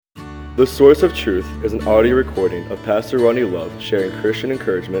The Source of Truth is an audio recording of Pastor Ronnie Love sharing Christian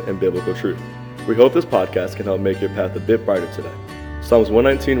encouragement and biblical truth. We hope this podcast can help make your path a bit brighter today. Psalms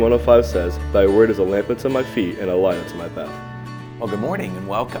 119:105 says, "Thy word is a lamp unto my feet and a light unto my path." Well, good morning and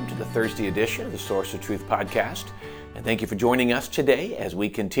welcome to the Thursday edition of the Source of Truth podcast. And thank you for joining us today as we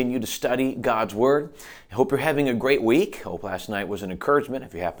continue to study God's Word. I hope you're having a great week. I hope last night was an encouragement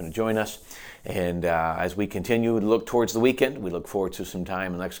if you happen to join us. And as we continue to look towards the weekend, we look forward to some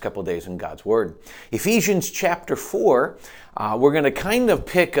time in the next couple of days in God's Word. Ephesians chapter 4, we're going to kind of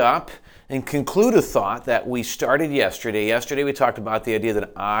pick up and conclude a thought that we started yesterday. Yesterday we talked about the idea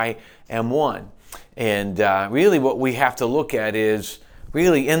that I am one. And really what we have to look at is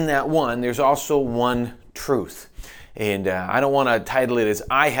really in that one, there's also one truth. And I don't want to title it as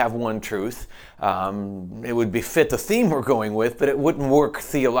I have one truth. It would fit the theme we're going with, but it wouldn't work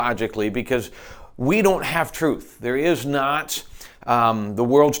theologically because we don't have truth. There is not the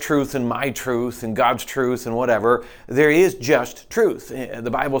world's truth and my truth and God's truth and whatever. There is just truth.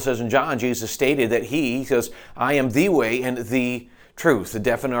 The Bible says in John, Jesus stated that he says, "I am the way and the truth." The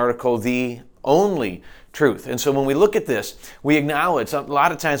definite article, the only truth. And so when we look at this, we acknowledge a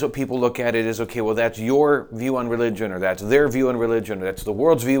lot of times what people look at it is, okay, well, that's your view on religion, or that's their view on religion, or that's the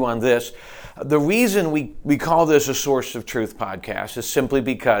world's view on this. The reason we call this a Source of Truth podcast is simply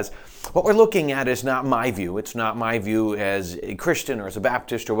because what we're looking at is not my view. It's not my view as a Christian or as a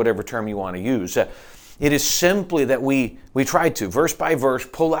Baptist or whatever term you want to use. It is simply that we try to, verse by verse,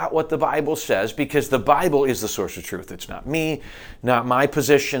 pull out what the Bible says, because the Bible is the source of truth. It's not me, not my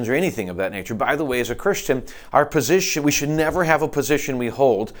positions or anything of that nature. By the way, as a Christian, our position, we should never have a position we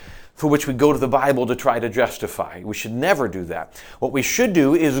hold for which we go to the Bible to try to justify. We should never do that. What we should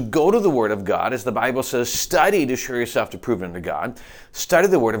do is go to the Word of God, as the Bible says, study to show yourself to prove unto God. Study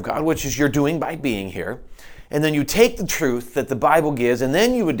the Word of God, which is you're doing by being here. And then you take the truth that the Bible gives, and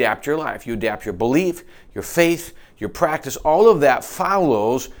then you adapt your life. You adapt your belief, your faith, your practice. All of that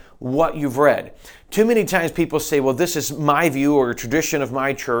follows what you've read. Too many times people say, well, this is my view or a tradition of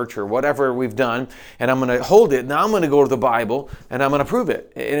my church or whatever we've done, and I'm going to hold it. Now I'm going to go to the Bible, and I'm going to prove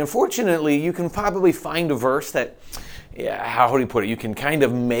it. And unfortunately, you can probably find a verse that, how do you put it? You can kind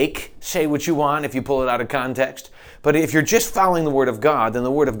of say what you want if you pull it out of context. But if you're just following the Word of God, then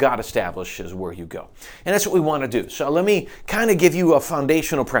the Word of God establishes where you go. And that's what we want to do. So let me kind of give you a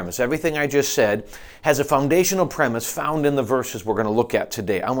foundational premise. Everything I just said has a foundational premise found in the verses we're going to look at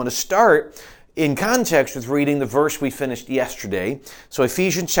today. I want to start in context with reading the verse we finished yesterday. So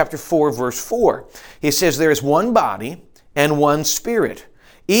Ephesians chapter 4, verse 4. He says, "There is one body and one Spirit,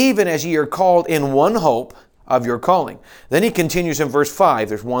 even as ye are called in one hope of your calling." Then he continues in verse 5.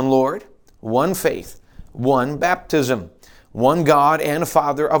 There's one Lord, one faith, one baptism, one God and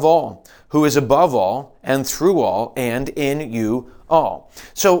Father of all, who is above all and through all and in you all.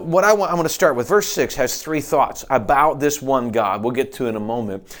 So what I'm going to start with, verse 6 has three thoughts about this one God. We'll get to in a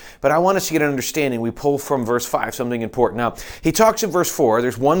moment. But I want us to get an understanding. We pull from verse 5 something important. Now, he talks in verse 4,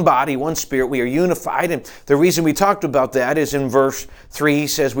 there's one body, one Spirit. We are unified. And the reason we talked about that is in verse 3, he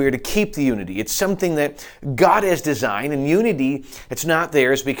says we are to keep the unity. It's something that God has designed. And unity, it's not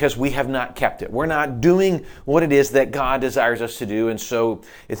theirs because we have not kept it. We're not doing what it is that God desires us to do. And so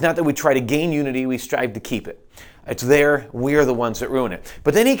it's not that we try to gain unity, we strive to keep it. It's there, we are the ones that ruin it.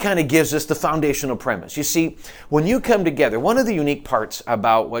 But then he kind of gives us the foundational premise. You see, when you come together, one of the unique parts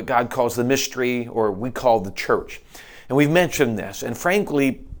about what God calls the mystery, or we call the church, and we've mentioned this, and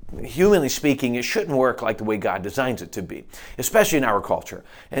frankly, humanly speaking, it shouldn't work like the way God designs it to be, especially in our culture.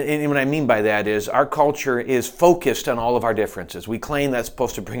 And what I mean by that is our culture is focused on all of our differences. We claim that's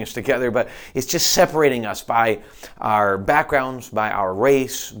supposed to bring us together, but it's just separating us by our backgrounds, by our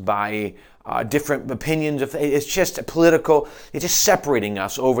race, by different opinions. It's just political. It's just separating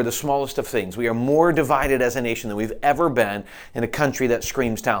us over the smallest of things. We are more divided as a nation than we've ever been in a country that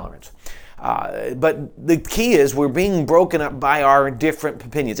screams tolerance. But the key is we're being broken up by our different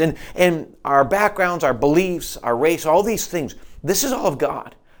opinions. And our backgrounds, our beliefs, our race, all these things, this is all of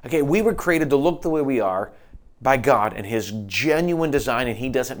God. Okay, we were created to look the way we are by God and His genuine design, and He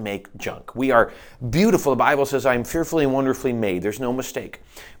doesn't make junk. We are beautiful. The Bible says, "I am fearfully and wonderfully made." There's no mistake.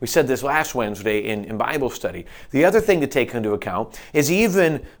 We said this last Wednesday in Bible study. The other thing to take into account is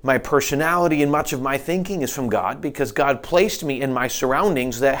even my personality and much of my thinking is from God, because God placed me in my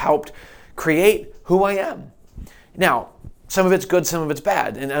surroundings that helped create who I am. Now, some of it's good, some of it's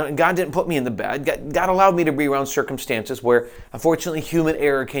bad. And God didn't put me in the bad. God allowed me to be around circumstances where, unfortunately, human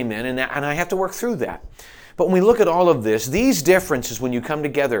error came in, and I have to work through that. But when we look at all of this, these differences, when you come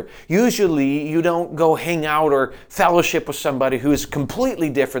together, usually you don't go hang out or fellowship with somebody who is completely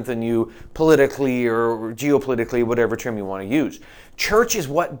different than you politically or geopolitically, whatever term you want to use. Church is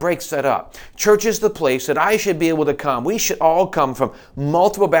what breaks that up. Church is the place that I should be able to come. We should all come from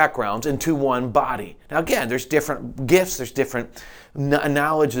multiple backgrounds into one body. Now again, there's different gifts, there's different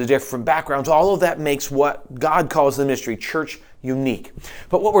knowledge, there's different backgrounds. All of that makes what God calls the mystery church unique.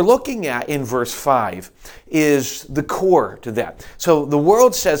 But what we're looking at in verse 5 is the core to that. So the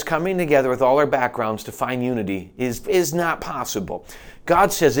world says coming together with all our backgrounds to find unity is not possible.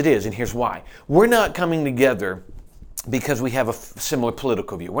 God says it is, and here's why. We're not coming together because we have a similar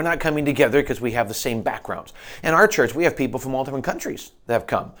political view. We're not coming together because we have the same backgrounds. In our church, we have people from all different countries that have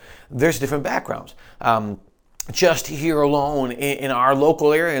come. There's different backgrounds. Just here alone in our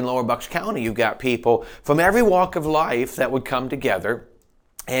local area in Lower Bucks County, you've got people from every walk of life that would come together.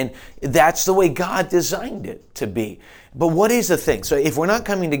 And that's the way God designed it to be. But what is the thing? So if we're not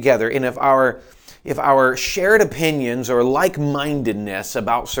coming together, and if our shared opinions or like-mindedness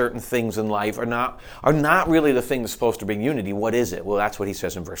about certain things in life are not really the thing that's supposed to bring unity, what is it? Well, that's what he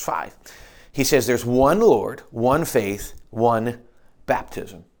says in verse 5. He says there's one Lord, one faith, one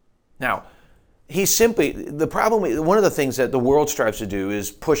baptism. Now, one of the things that the world strives to do is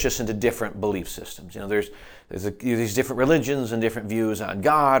push us into different belief systems. There's these different religions and different views on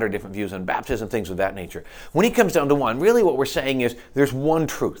God or different views on baptism, things of that nature. When he comes down to one, really what we're saying is there's one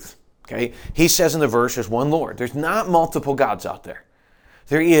truth. Okay? He says in the verse, there's one Lord. There's not multiple gods out there.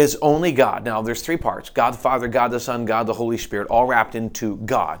 There is only God. Now, there's three parts. God the Father, God the Son, God the Holy Spirit, all wrapped into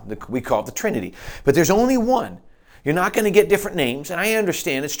God. We call it the Trinity. But there's only one. You're not going to get different names. And I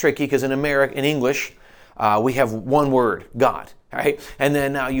understand it's tricky because in English, we have one word, God. Right? And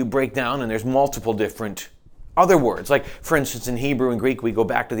then now you break down and there's multiple different other words. Like, for instance, in Hebrew and Greek, we go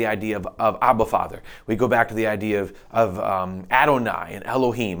back to the idea of Abba, Father. We go back to the idea of Adonai and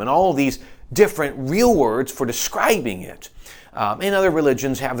Elohim and all of these different real words for describing it. And other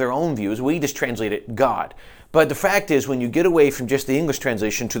religions have their own views. We just translate it God. But the fact is, when you get away from just the English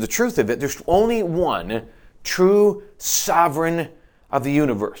translation to the truth of it, there's only one true sovereign of the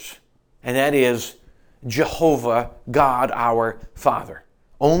universe. And that is Jehovah, God our Father.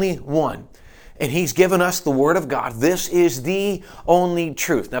 Only one. And he's given us the Word of God. This is the only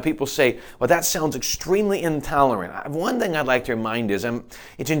truth. Now people say, well, that sounds extremely intolerant. One thing I'd like to remind is,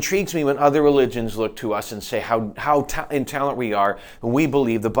 it intrigues me when other religions look to us and say how intolerant we are when we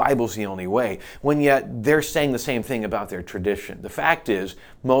believe the Bible's the only way, when yet they're saying the same thing about their tradition. The fact is,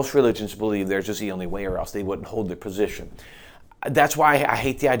 most religions believe theirs is the only way, or else they wouldn't hold their position. That's why I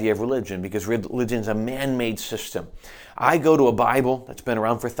hate the idea of religion, because religion is a man-made system. I go to a Bible that's been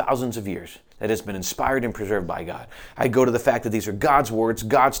around for thousands of years, that has been inspired and preserved by God. I go to the fact that these are God's words,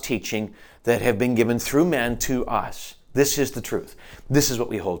 God's teaching that have been given through men to us. This is the truth. This is what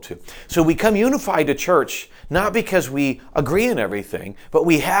we hold to. So we come unified to church, not because we agree on everything, but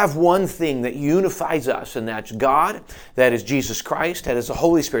we have one thing that unifies us, and that's God, that is Jesus Christ, that is the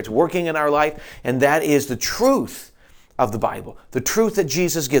Holy Spirit working in our life, and that is the truth of the Bible. The truth that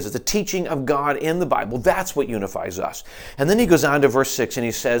Jesus gives us, the teaching of God in the Bible, that's what unifies us. And then he goes on to verse 6 and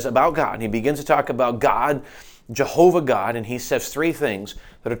he says about God, and he begins to talk about God, Jehovah God, and he says three things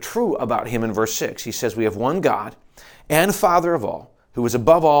that are true about him in verse 6. He says we have one God and Father of all, who is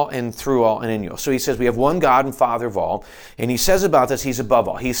above all and through all and in you. So he says we have one God and Father of all, and he says about this, he's above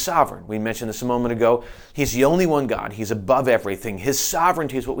all. He's sovereign. We mentioned this a moment ago. He's the only one God. He's above everything. His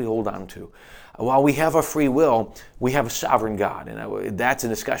sovereignty is what we hold on to. While we have a free will, we have a sovereign God, and that's a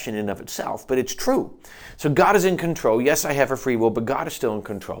discussion in and of itself, but it's true. So God is in control. Yes, I have a free will, but God is still in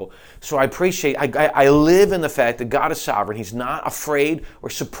control. So I live in the fact that God is sovereign. He's not afraid or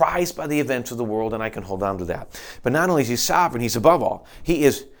surprised by the events of the world, and I can hold on to that. But not only is he sovereign, he's above all. He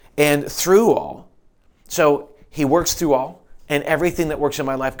is, and through all. So he works through all, and everything that works in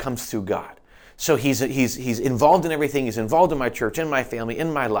my life comes through God. So he's involved in everything. He's involved in my church, in my family,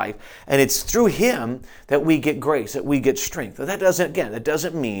 in my life. And it's through him that we get grace, that we get strength. That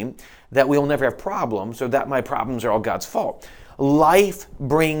doesn't mean that we'll never have problems or that my problems are all God's fault. Life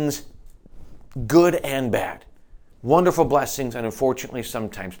brings good and bad, wonderful blessings, and unfortunately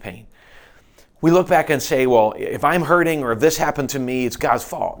sometimes pain. We look back and say, well, if I'm hurting or if this happened to me, it's God's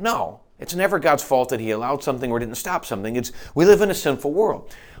fault. No, it's never God's fault that he allowed something or didn't stop something. We live in a sinful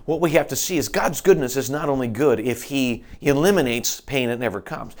world. What we have to see is God's goodness is not only good if he eliminates pain that never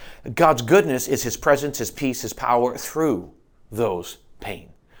comes. God's goodness is his presence, his peace, his power through those pain,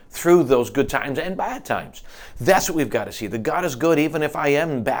 through those good times and bad times. That's what we've got to see, that God is good even if I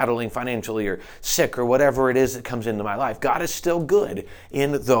am battling financially or sick or whatever it is that comes into my life. God is still good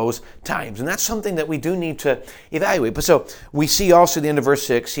in those times. And that's something that we do need to evaluate. But so we see also at the end of verse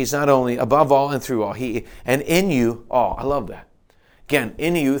 6, he's not only above all and through all, and in you all. I love that. Again,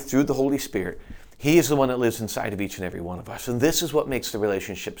 in you through the Holy Spirit, he is the one that lives inside of each and every one of us. And this is what makes the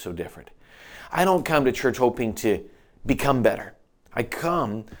relationship so different. I don't come to church hoping to become better. I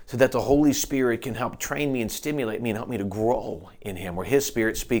come so that the Holy Spirit can help train me and stimulate me and help me to grow in him, where his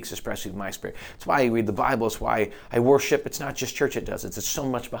Spirit speaks expressly to my spirit. That's why I read the Bible. It's why I worship. It's not just church it does. It's so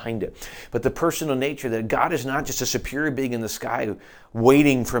much behind it. But the personal nature that God is not just a superior being in the sky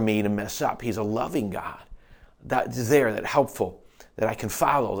waiting for me to mess up. He's a loving God that's there, that helpful, that I can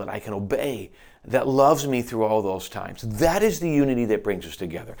follow, that I can obey, that loves me through all those times. That is the unity that brings us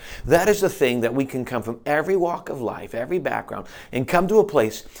together. That is the thing that we can come from every walk of life, every background, and come to a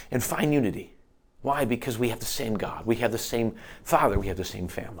place and find unity. Why? Because we have the same God. We have the same Father. We have the same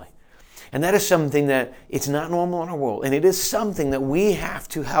family. And that is something that it's not normal in our world. And it is something that we have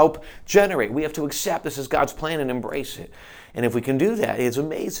to help generate. We have to accept this as God's plan and embrace it. And if we can do that, it's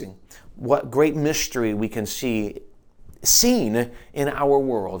amazing what great mystery we can see seen in our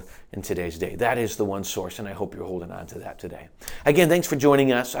world in today's day. That is the one source, and I hope you're holding on to that today. Again, thanks for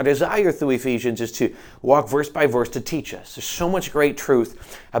joining us. Our desire through Ephesians is to walk verse by verse to teach us. There's so much great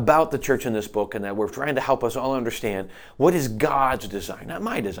truth about the church in this book, and that we're trying to help us all understand what is God's design, not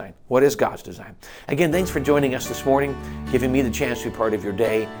my design. What is God's design? Again, thanks for joining us this morning, giving me the chance to be part of your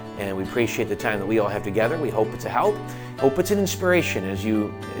day, and we appreciate the time that we all have together. We hope it's a help. Hope it's an inspiration as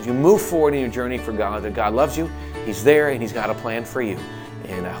you move forward in your journey for God, that God loves you, He's there, and He's got a plan for you.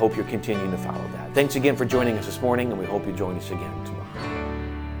 And I hope you're continuing to follow that. Thanks again for joining us this morning, and we hope you join us again tomorrow.